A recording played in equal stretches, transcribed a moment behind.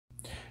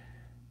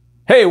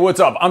Hey, what's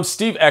up? I'm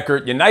Steve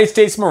Eckert, United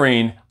States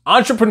Marine,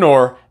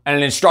 entrepreneur, and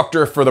an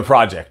instructor for the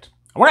project.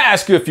 I want to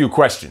ask you a few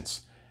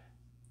questions.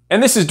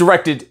 And this is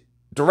directed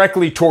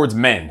directly towards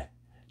men.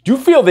 Do you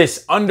feel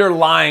this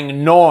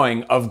underlying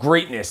gnawing of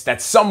greatness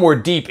that's somewhere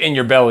deep in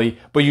your belly,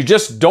 but you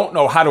just don't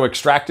know how to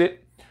extract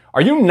it?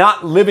 Are you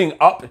not living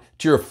up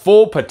to your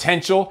full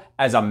potential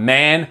as a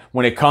man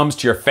when it comes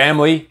to your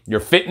family,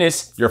 your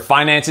fitness, your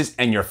finances,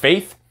 and your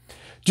faith?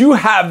 Do you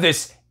have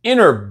this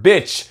inner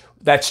bitch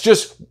that's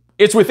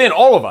it's within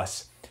all of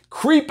us,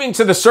 creeping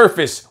to the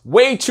surface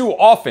way too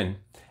often,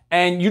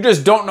 and you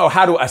just don't know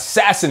how to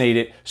assassinate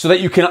it so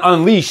that you can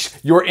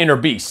unleash your inner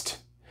beast?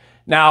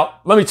 Now,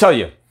 let me tell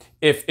you,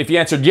 if you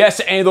answered yes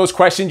to any of those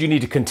questions, you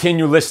need to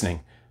continue listening.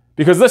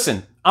 Because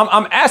listen,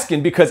 I'm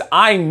asking because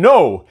I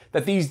know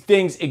that these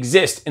things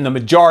exist in the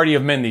majority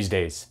of men these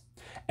days.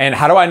 And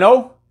how do I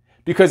know?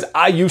 Because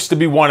I used to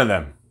be one of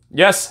them.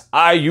 Yes,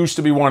 I used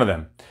to be one of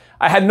them.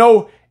 I had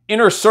no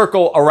inner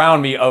circle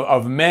around me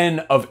of men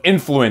of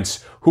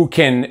influence who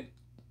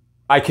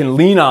I can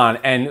lean on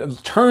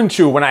and turn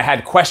to when I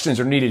had questions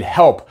or needed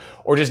help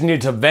or just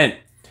needed to vent.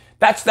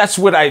 That's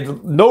what I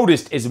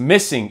noticed is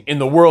missing in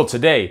the world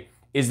today,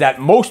 is that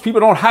most people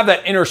don't have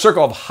that inner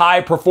circle of high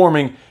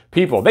performing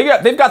people.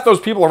 They've got those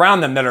people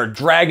around them that are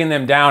dragging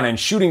them down and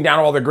shooting down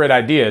all their great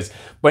ideas,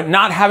 but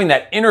not having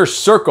that inner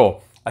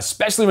circle,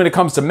 especially when it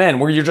comes to men,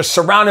 where you're just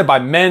surrounded by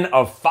men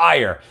of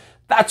fire.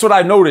 That's what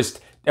I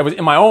noticed that was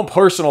in my own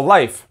personal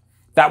life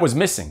that was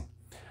missing.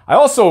 I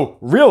also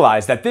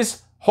realized that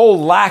this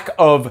whole lack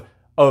of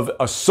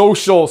a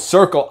social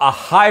circle, a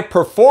high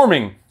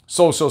performing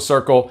social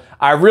circle,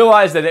 I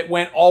realized that it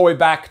went all the way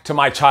back to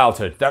my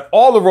childhood, that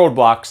all the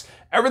roadblocks,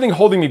 everything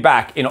holding me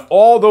back in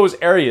all those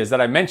areas that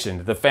I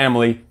mentioned, the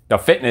family, the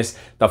fitness,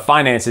 the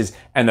finances,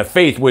 and the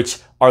faith, which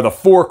are the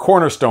four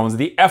cornerstones,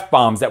 the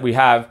F-bombs that we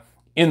have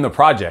in the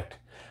project.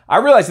 I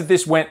realized that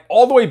this went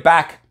all the way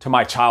back to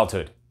my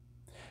childhood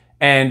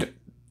and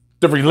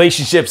the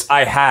relationships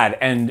I had,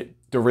 and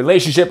the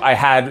relationship I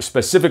had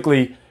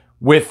specifically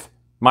with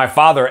my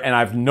father. And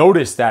I've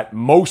noticed that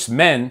most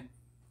men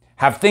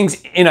have things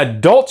in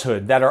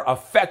adulthood that are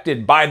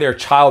affected by their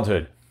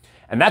childhood.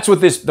 And that's what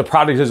the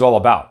project is all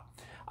about.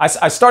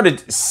 I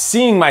started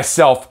seeing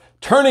myself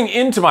turning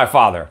into my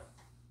father,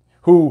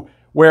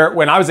 where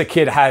when I was a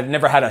kid, had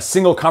never had a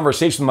single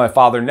conversation with my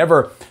father,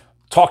 never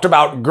talked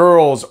about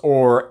girls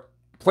or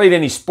played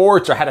any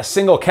sports or had a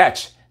single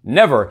catch.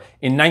 Never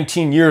in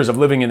 19 years of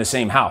living in the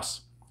same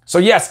house. So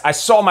yes, I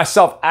saw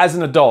myself as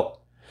an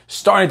adult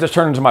starting to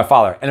turn into my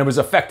father, and it was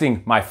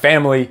affecting my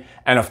family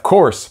and, of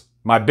course,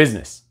 my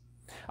business.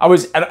 I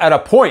was at a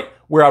point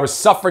where I was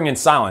suffering in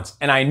silence,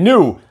 and I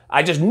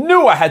just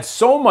knew I had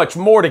so much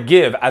more to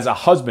give as a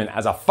husband,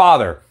 as a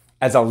father,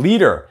 as a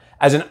leader,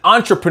 as an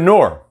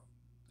entrepreneur,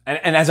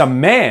 and as a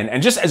man,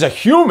 and just as a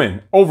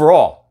human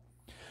overall.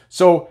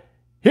 So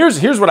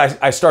here's what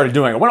I started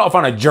doing. I went off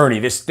on a journey,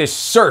 this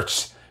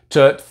search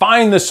to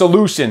find the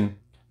solution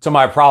to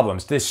my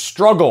problems, this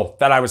struggle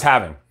that I was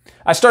having.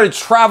 I started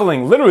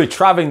literally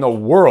traveling the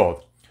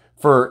world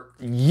for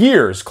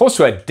years, close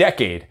to a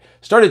decade.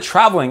 Started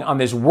traveling on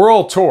this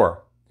world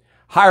tour,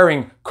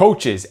 hiring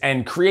coaches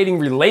and creating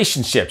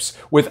relationships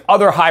with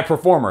other high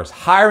performers,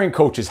 hiring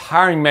coaches,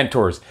 hiring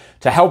mentors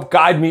to help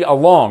guide me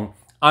along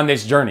on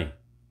this journey.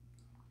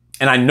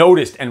 And I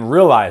noticed and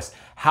realized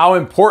how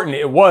important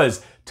it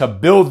was to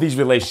build these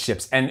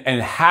relationships and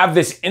have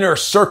this inner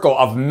circle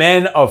of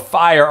men of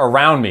fire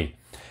around me,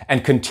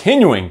 and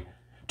continuing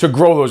to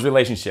grow those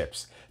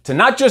relationships, to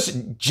not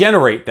just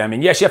generate them.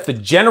 And yes, you have to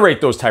generate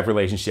those type of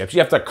relationships. You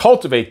have to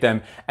cultivate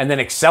them and then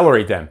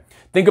accelerate them.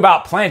 Think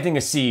about planting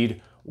a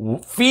seed,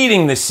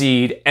 feeding the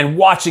seed, and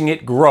watching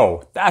it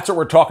grow. That's what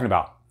we're talking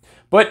about.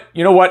 But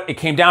you know what? It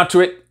came down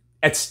to it.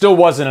 It still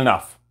wasn't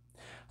enough.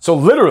 So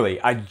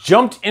literally, I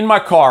jumped in my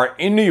car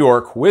in New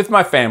York with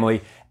my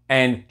family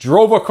and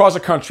drove across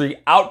the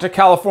country out to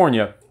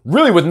California,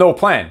 really with no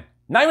plan,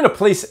 not even a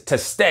place to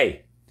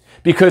stay,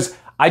 because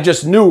I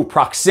just knew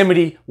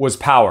proximity was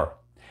power.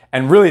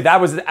 And really, that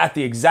was at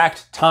the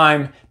exact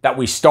time that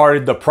we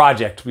started the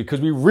project,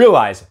 because we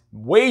realized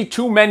way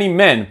too many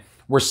men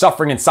were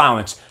suffering in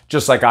silence,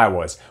 just like I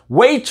was.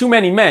 Way too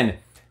many men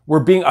were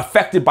being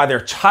affected by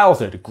their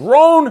childhood.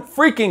 Grown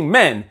freaking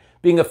men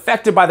being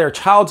affected by their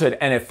childhood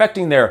and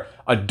affecting their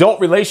adult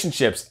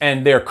relationships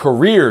and their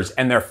careers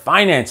and their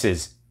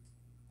finances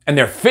and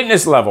their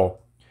fitness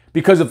level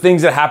because of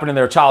things that happened in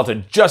their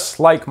childhood, just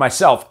like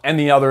myself and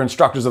the other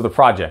instructors of the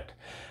project.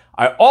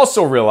 I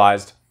also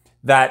realized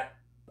that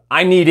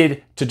I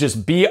needed to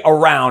just be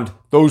around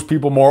those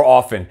people more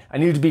often. I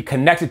needed to be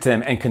connected to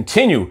them and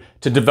continue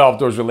to develop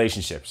those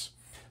relationships.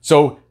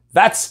 So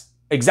that's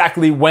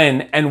exactly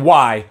when and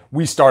why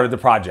we started the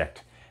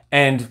project.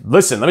 And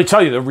listen, let me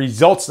tell you the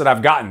results that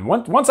I've gotten.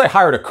 Once I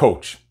hired a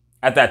coach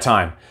at that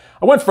time,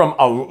 I went from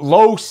a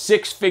low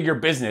six-figure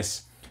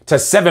business to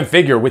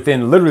seven-figure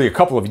within literally a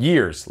couple of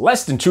years,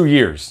 less than 2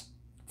 years,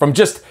 from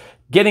just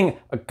getting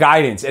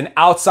guidance and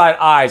outside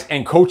eyes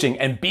and coaching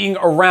and being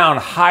around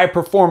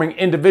high-performing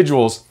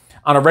individuals.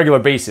 on a regular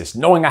basis,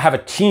 knowing I have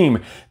a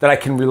team that I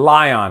can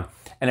rely on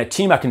and a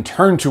team I can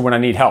turn to when I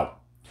need help.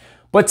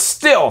 But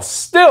still,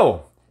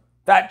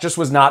 that just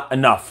was not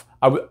enough.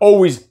 I've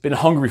always been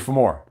hungry for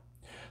more.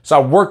 So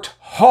I worked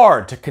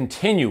hard to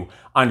continue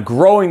on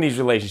growing these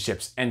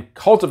relationships and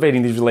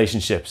cultivating these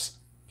relationships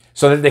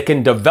so that they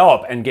can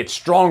develop and get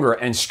stronger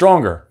and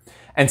stronger.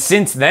 And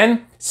since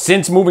then,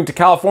 since moving to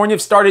California,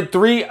 I've started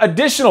 3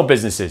 additional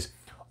businesses,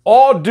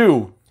 all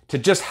due to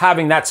just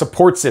having that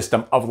support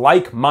system of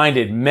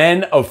like-minded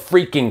men of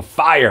freaking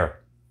fire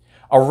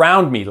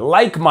around me,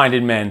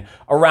 like-minded men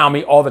around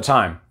me all the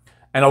time.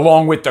 And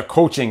along with the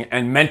coaching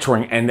and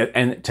mentoring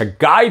and to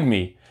guide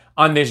me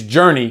on this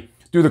journey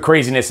through the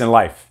craziness in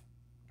life.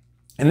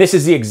 And this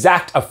is the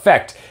exact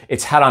effect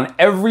it's had on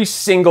every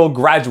single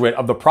graduate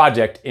of the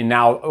project in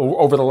now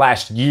over the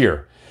last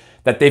year,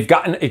 that they've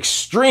gotten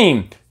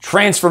extreme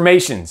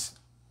transformations.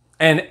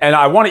 And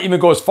I want to even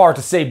go as far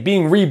to say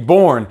being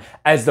reborn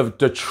as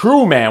the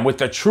true man with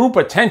the true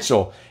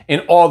potential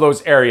in all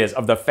those areas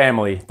of the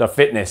family, the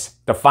fitness,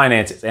 the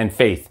finances, and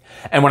faith.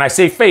 And when I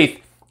say faith,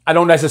 I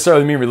don't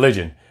necessarily mean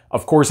religion.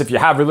 Of course, if you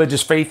have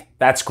religious faith,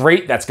 that's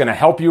great. That's going to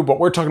help you. But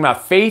we're talking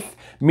about faith,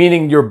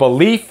 meaning your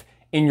belief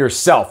in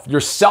yourself, your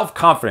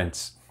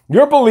self-confidence,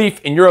 your belief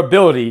in your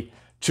ability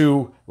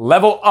to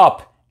level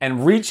up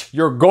and reach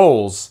your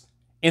goals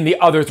in the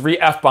other 3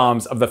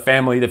 F-bombs of the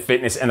family, the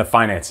fitness, and the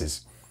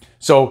finances.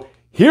 So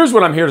here's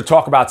what I'm here to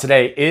talk about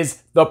today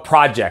is the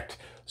project.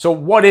 So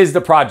what is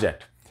the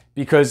project?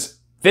 Because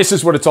this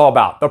is what it's all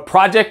about. The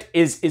project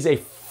is a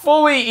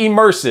fully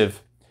immersive,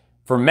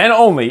 for men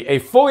only, a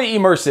fully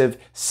immersive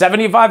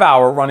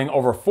 75-hour running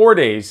over 4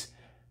 days,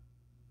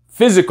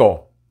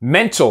 physical,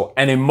 mental,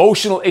 and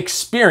emotional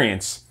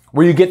experience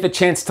where you get the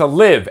chance to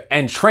live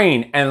and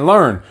train and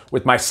learn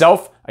with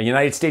myself, a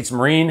United States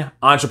Marine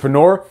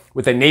entrepreneur,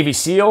 with a Navy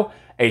SEAL,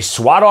 a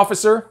SWAT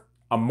officer,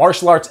 a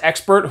martial arts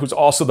expert who's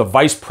also the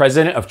vice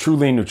president of True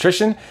Lean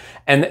Nutrition,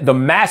 and the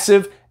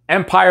massive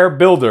empire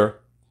builder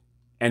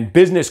and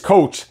business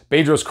coach,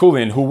 Bedros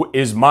Keuilian, who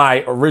is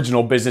my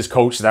original business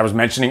coach that I was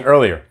mentioning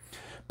earlier.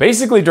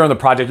 Basically, during the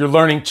project, you're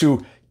learning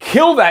to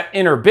kill that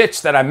inner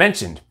bitch that I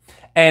mentioned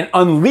and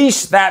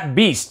unleash that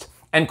beast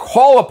and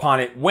call upon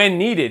it when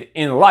needed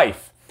in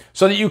life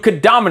so that you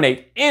could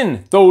dominate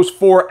in those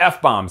 4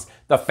 F-bombs,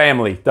 the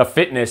family, the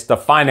fitness, the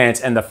finance,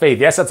 and the faith.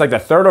 Yes, that's like the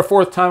 3rd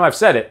or 4th time I've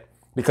said it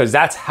because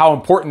that's how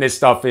important this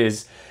stuff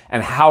is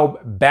and how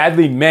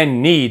badly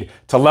men need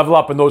to level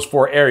up in those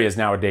 4 areas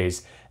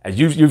nowadays. As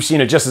you've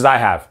seen it just as I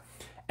have.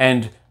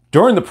 And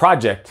during the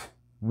project,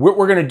 what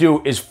we're going to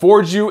do is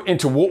forge you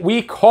into what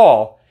we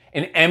call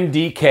an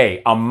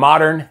MDK, a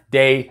modern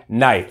day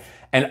night.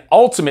 And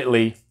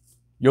ultimately,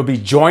 you'll be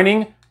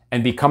joining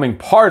and becoming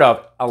part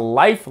of a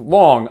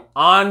lifelong,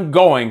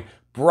 ongoing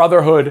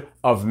brotherhood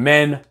of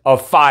men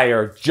of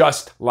fire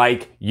just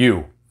like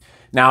you.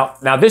 Now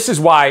this is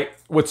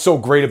what's so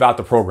great about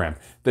the program.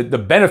 The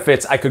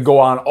benefits, I could go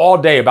on all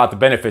day about the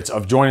benefits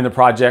of joining the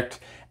project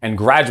and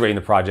graduating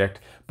the project.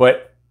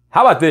 But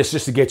how about this,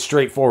 just to get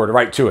straightforward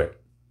right to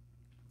it?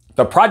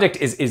 The project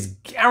is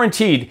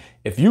guaranteed,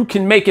 if you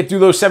can make it through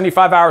those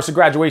 75 hours of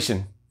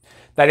graduation,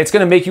 that it's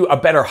going to make you a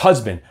better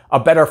husband, a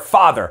better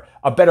father,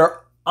 a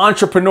better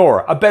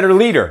entrepreneur, a better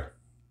leader,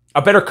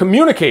 a better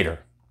communicator,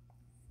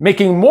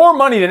 making more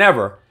money than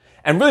ever,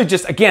 and really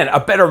just, again, a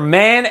better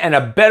man and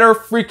a better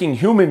freaking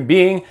human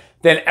being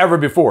than ever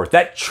before.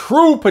 That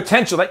true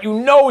potential that you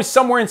know is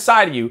somewhere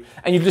inside of you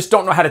and you just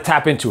don't know how to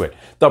tap into it.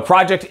 The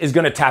project is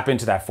going to tap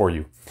into that for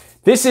you.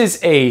 This is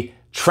a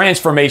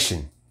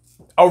transformation,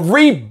 a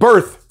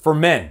rebirth for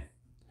men.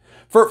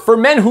 For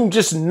men who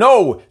just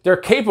know they're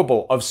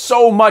capable of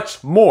so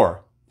much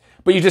more,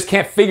 but you just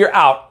can't figure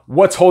out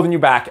what's holding you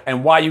back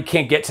and why you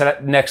can't get to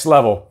that next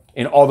level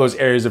in all those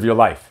areas of your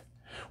life.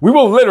 We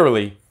will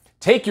literally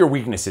take your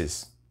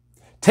weaknesses,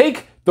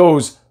 take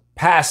those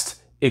past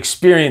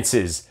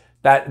experiences,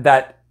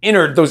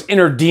 those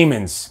inner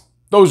demons,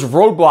 those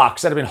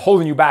roadblocks that have been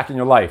holding you back in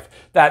your life,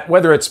 that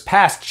whether it's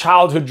past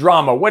childhood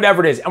drama,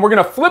 whatever it is, and we're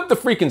going to flip the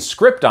freaking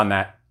script on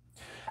that,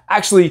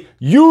 actually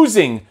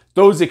using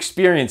those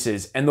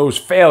experiences and those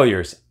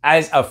failures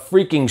as a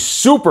freaking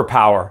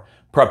superpower,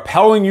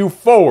 propelling you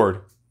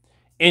forward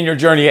in your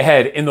journey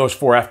ahead in those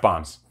 4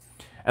 F-bombs.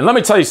 And let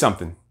me tell you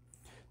something.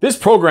 This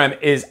program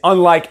is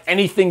unlike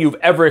anything you've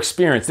ever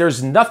experienced.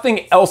 There's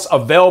nothing else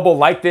available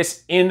like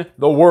this in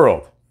the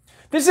world.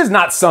 This is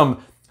not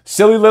some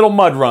silly little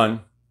mud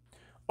run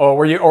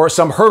or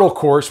some hurdle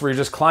course where you're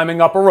just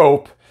climbing up a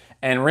rope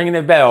and ringing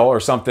a bell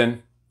or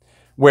something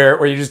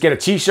where you just get a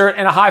t-shirt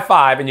and a high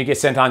five and you get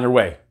sent on your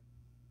way.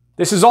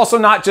 This is also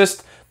not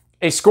just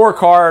a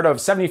scorecard of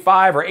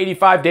 75 or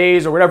 85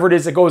 days or whatever it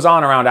is that goes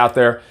on around out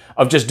there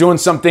of just doing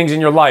some things in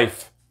your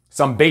life,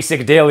 some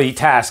basic daily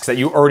tasks that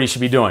you already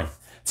should be doing.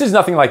 This is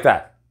nothing like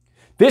that.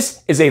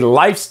 This is a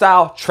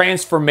lifestyle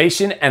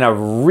transformation and a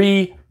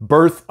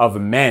rebirth of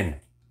men.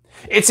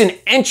 It's an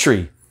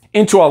entry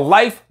into a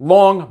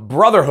lifelong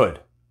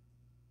brotherhood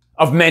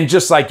of men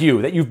just like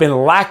you that you've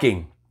been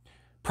lacking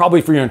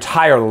probably for your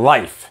entire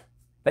life.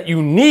 that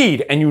you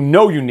need and you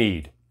know you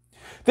need.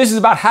 This is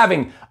about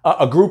having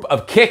a group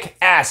of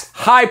kick-ass,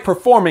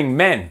 high-performing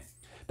men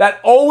that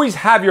always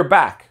have your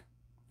back,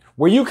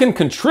 where you can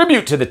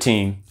contribute to the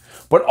team,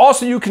 but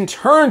also you can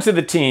turn to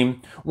the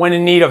team when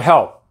in need of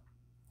help.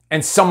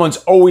 And someone's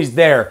always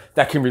there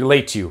that can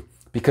relate to you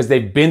because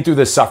they've been through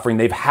the suffering.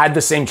 They've had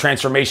the same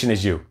transformation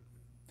as you.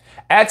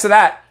 Add to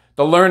that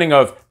the learning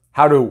of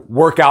how to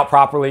work out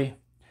properly,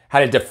 how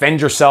to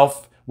defend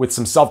yourself with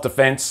some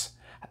self-defense,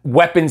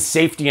 weapons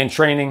safety and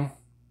training,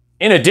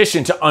 in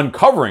addition to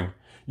uncovering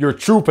your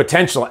true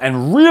potential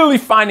and really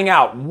finding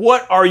out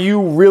what are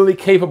you really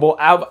capable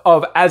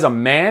of as a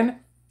man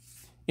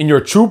in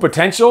your true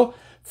potential,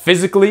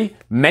 physically,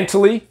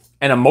 mentally,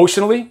 and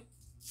emotionally.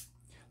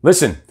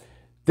 Listen,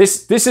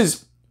 this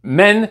is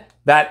men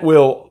that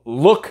will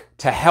look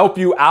to help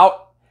you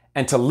out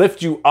and to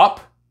lift you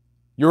up,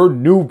 your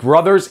new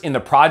brothers in the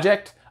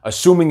project,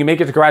 assuming you make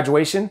it to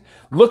graduation,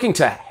 looking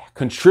to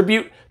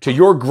contribute to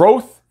your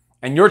growth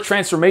and your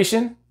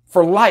transformation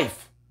for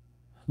life,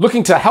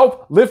 looking to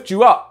help lift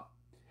you up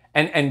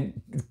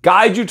and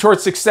guide you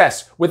towards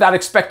success without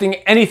expecting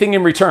anything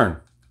in return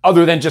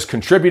other than just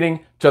contributing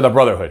to the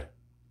brotherhood.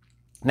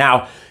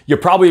 Now, you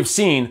probably have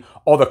seen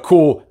all the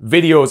cool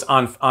videos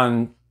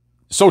on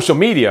social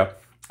media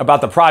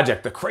about the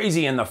project, the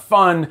crazy and the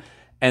fun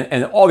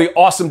and all the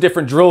awesome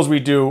different drills we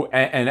do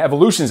and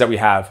evolutions that we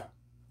have.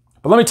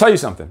 But let me tell you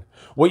something.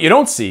 What you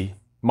don't see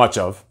much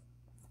of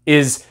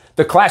is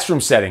the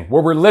classroom setting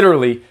where we're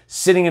literally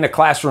sitting in a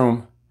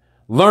classroom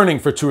learning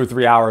for 2 or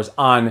 3 hours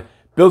on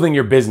building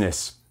your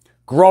business,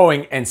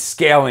 growing and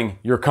scaling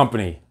your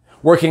company,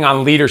 working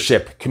on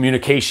leadership,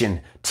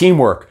 communication,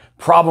 teamwork,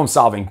 problem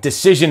solving,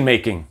 decision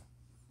making,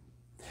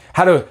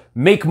 how to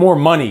make more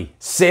money,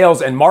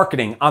 sales and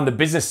marketing on the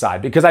business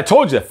side. Because I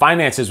told you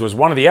finances was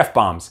one of the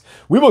F-bombs.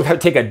 We will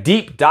take a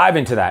deep dive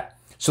into that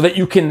so that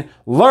you can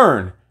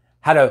learn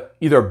how to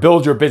either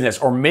build your business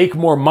or make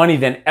more money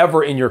than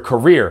ever in your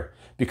career.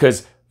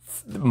 Because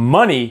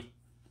money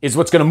is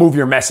what's going to move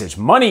your message.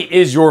 Money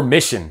is your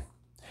mission.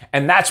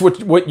 And that's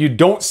what you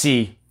don't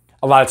see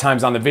a lot of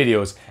times on the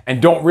videos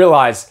and don't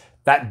realize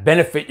that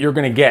benefit you're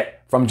going to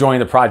get from joining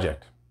the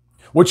project.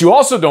 What you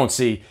also don't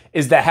see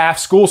is the half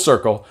school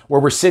circle where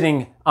we're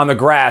sitting on the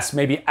grass,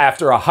 maybe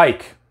after a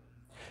hike,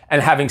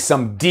 and having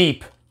some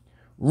deep,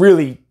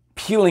 really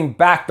peeling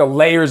back the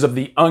layers of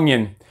the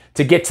onion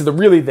to get to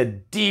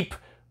the deep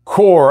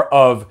core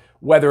of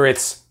whether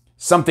it's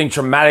something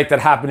traumatic that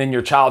happened in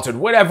your childhood,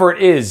 whatever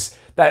it is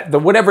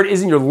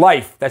in your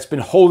life that's been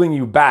holding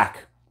you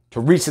back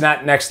to reach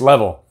that next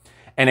level.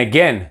 And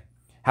again,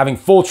 having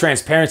full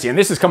transparency, and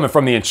this is coming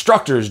from the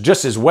instructors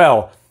just as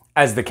well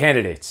as the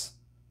candidates,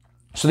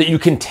 so that you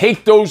can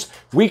take those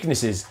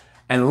weaknesses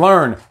and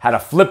learn how to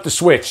flip the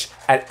switch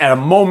at a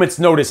moment's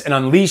notice and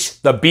unleash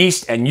the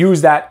beast and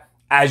use that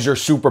as your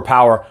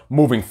superpower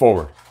moving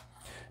forward.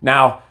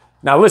 Now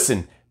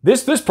listen,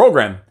 this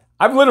program,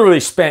 I've literally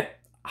spent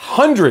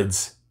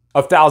hundreds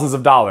of thousands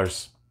of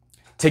dollars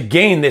to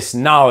gain this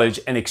knowledge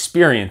and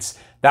experience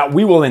that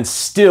we will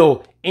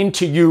instill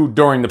into you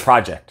during the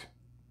project.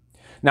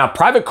 Now,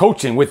 private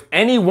coaching with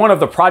any one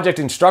of the project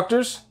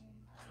instructors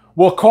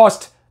will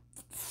cost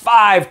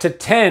 5 to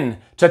 10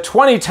 to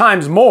 20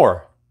 times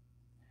more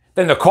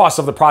than the cost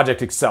of the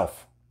project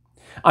itself.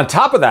 On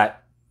top of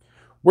that,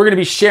 we're going to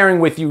be sharing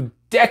with you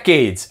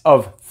decades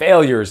of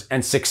failures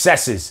and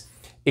successes,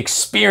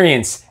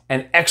 experience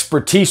and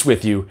expertise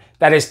with you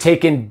that has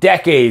taken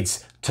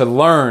decades to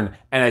learn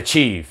and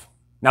achieve.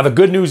 Now, the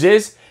good news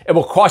is it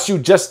will cost you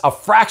just a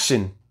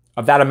fraction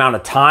of that amount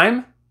of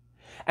time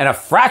and a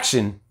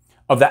fraction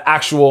of the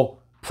actual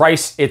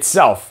price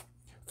itself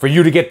for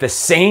you to get the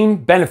same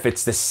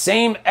benefits, the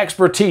same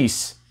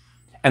expertise,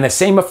 and the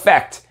same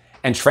effect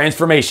and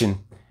transformation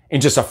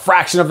in just a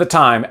fraction of the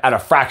time at a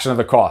fraction of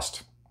the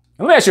cost.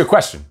 And let me ask you a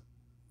question.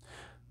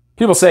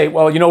 People say,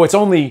 well, it's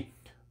only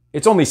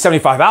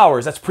 75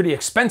 hours. That's pretty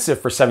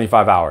expensive for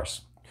 75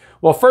 hours.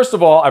 Well, first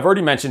of all, I've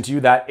already mentioned to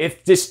you that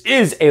if this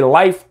is a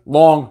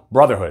lifelong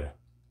brotherhood,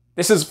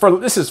 this is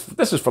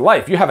for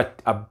life. You have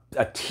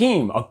a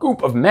team, a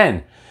group of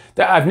men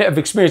that I've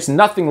experienced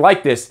nothing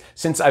like this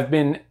since I've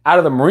been out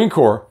of the Marine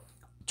Corps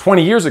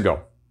 20 years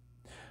ago.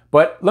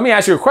 But let me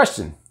ask you a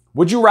question.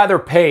 Would you rather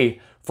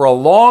pay for a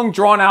long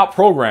drawn out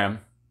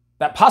program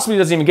that possibly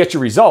doesn't even get you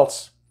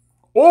results,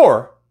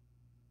 or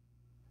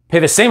pay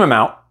the same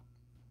amount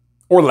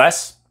or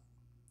less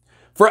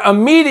for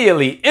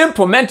immediately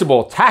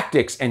implementable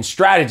tactics and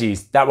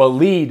strategies that will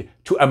lead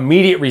to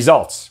immediate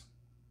results?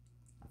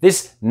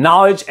 This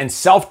knowledge and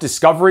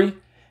self-discovery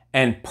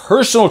and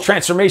personal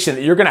transformation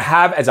that you're going to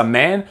have as a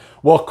man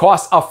will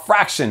cost a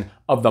fraction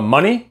of the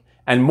money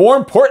and, more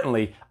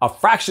importantly, a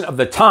fraction of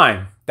the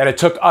time that it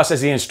took us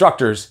as the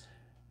instructors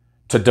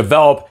to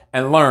develop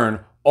and learn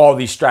all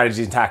these strategies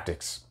and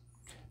tactics.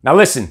 Now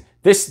listen,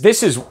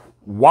 this is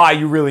why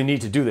you really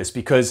need to do this,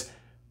 because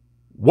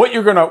what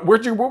we're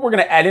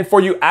gonna add in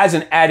for you as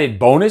an added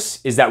bonus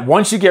is that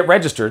once you get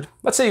registered,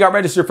 let's say you got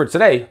registered for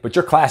today, but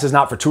your class is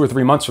not for 2 or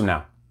 3 months from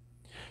now,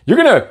 You're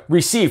going to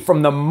receive,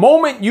 from the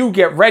moment you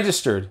get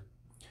registered,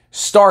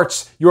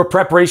 starts your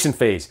preparation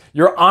phase,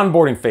 your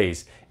onboarding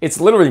phase. It's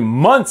literally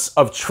months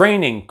of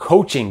training,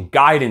 coaching,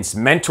 guidance,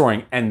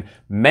 mentoring, and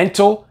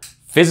mental,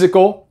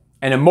 physical,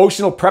 and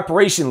emotional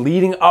preparation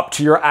leading up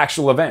to your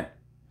actual event,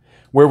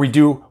 where we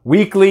do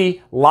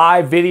weekly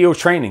live video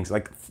trainings,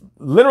 like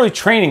literally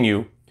training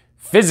you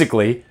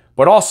physically,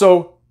 but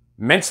also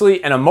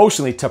mentally and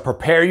emotionally to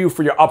prepare you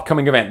for your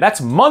upcoming event.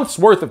 That's months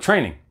worth of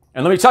training.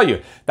 And let me tell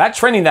you, that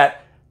training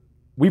that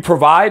we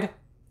provide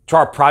to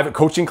our private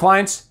coaching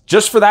clients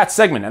just for that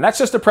segment, and that's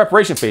just the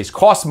preparation phase,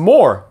 costs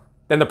more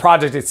than the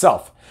project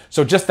itself.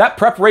 So just that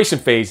preparation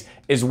phase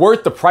is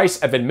worth the price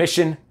of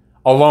admission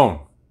alone.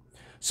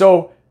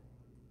 So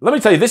let me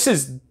tell you, this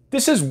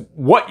is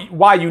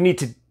why you need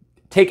to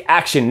take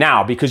action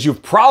now, because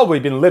you've probably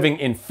been living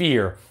in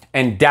fear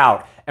and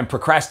doubt and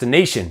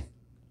procrastination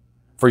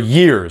for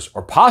years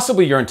or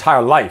possibly your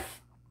entire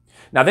life.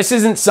 Now, this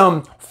isn't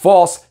some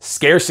false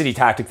scarcity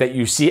tactic that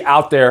you see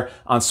out there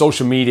on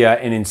social media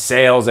and in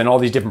sales and all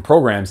these different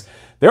programs.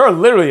 There are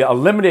literally a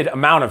limited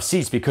amount of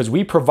seats because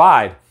we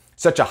provide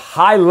such a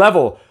high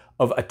level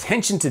of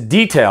attention to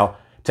detail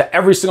to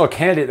every single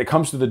candidate that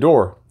comes through the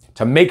door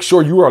to make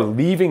sure you are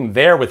leaving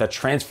there with a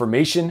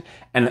transformation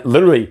and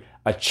literally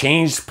a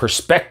changed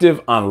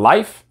perspective on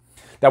life,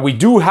 that we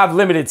do have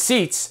limited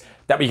seats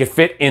that we can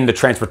fit in the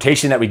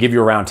transportation that we give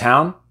you around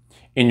town,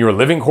 in your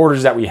living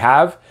quarters that we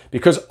have,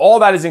 because all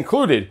that is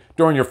included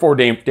during your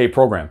 4-day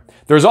program.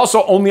 There's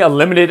also only a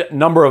limited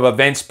number of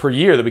events per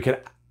year that we can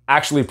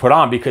actually put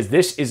on, because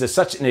this is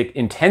such an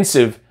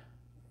intensive,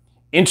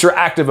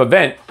 interactive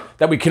event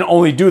that we can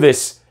only do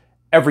this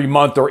every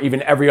month or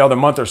even every other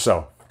month or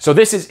so. So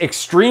this is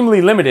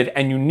extremely limited,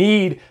 and you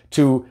need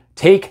to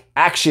take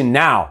action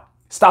now.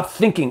 Stop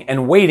thinking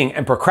and waiting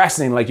and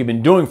procrastinating like you've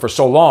been doing for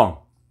so long.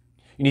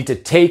 You need to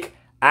take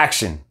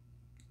action.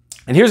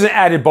 And here's an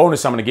added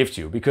bonus I'm going to give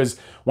to you, because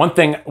one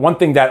thing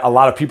that a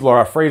lot of people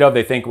are afraid of,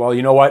 they think, well,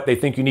 you know what? They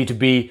think you need to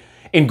be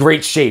in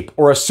great shape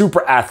or a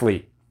super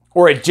athlete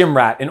or a gym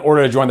rat in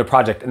order to join the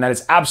project. And that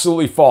is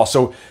absolutely false.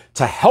 So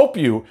to help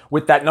you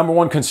with that number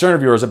one concern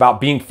of yours about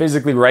being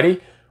physically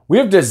ready, we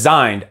have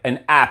designed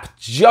an app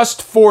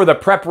just for the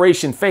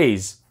preparation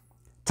phase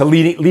to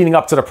leading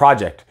up to the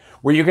project,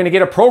 where you're going to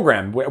get a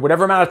program,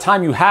 whatever amount of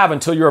time you have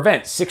until your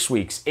event, 6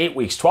 weeks, 8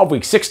 weeks, 12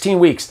 weeks, 16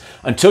 weeks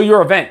until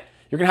your event.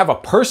 You're going to have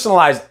a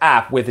personalized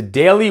app with a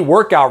daily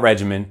workout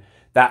regimen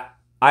that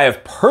I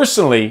have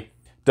personally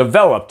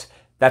developed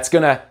that's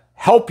going to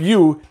help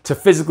you to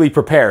physically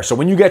prepare. So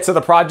when you get to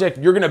the project,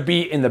 you're going to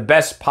be in the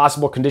best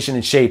possible condition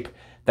and shape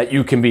that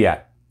you can be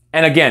at.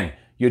 And again,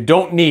 you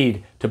don't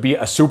need to be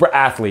a super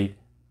athlete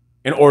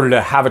in order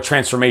to have a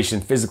transformation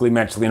physically,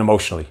 mentally, and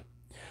emotionally.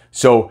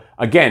 So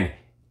again,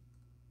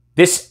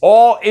 this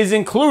all is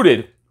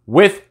included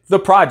with the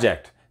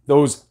project.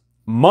 Those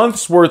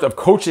months worth of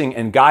coaching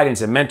and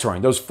guidance and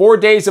mentoring, those 4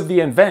 days of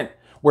the event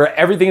where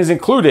everything is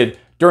included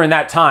during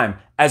that time,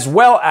 as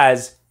well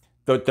as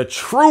the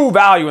true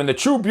value and the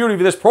true beauty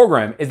of this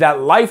program is that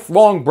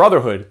lifelong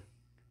brotherhood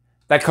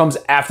that comes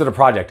after the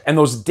project, and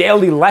those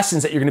daily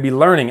lessons that you're going to be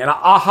learning and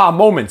aha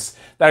moments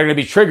that are going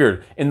to be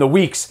triggered in the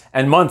weeks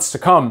and months to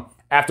come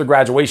after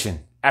graduation,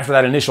 after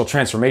that initial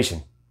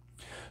transformation.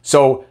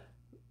 So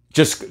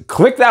just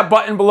click that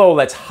button below.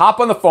 Let's hop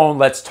on the phone.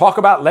 Let's talk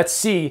about, let's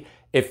see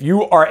if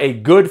you are a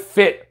good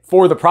fit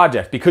for the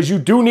project, because you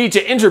do need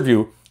to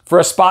interview for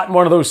a spot in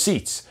one of those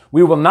seats.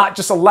 We will not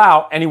just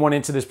allow anyone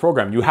into this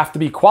program. You have to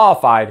be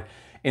qualified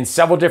in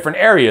several different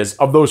areas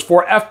of those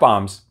 4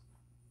 F-bombs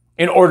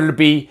in order to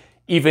be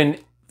even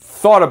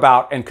thought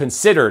about and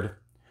considered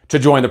to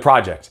join the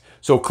project.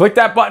 So click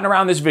that button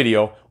around this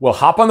video. We'll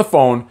hop on the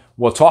phone.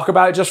 We'll talk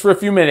about it just for a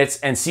few minutes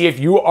and see if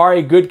you are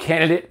a good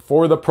candidate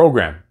for the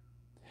program.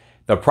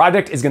 The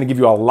project is going to give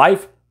you a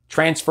life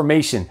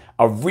transformation,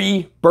 a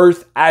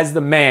rebirth as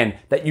the man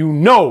that you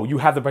know you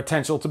have the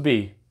potential to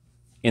be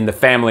in the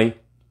family,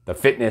 the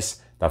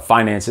fitness, the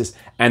finances,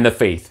 and the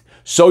faith,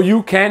 so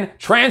you can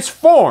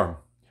transform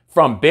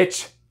from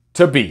bitch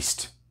to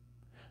beast.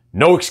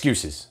 No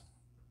excuses.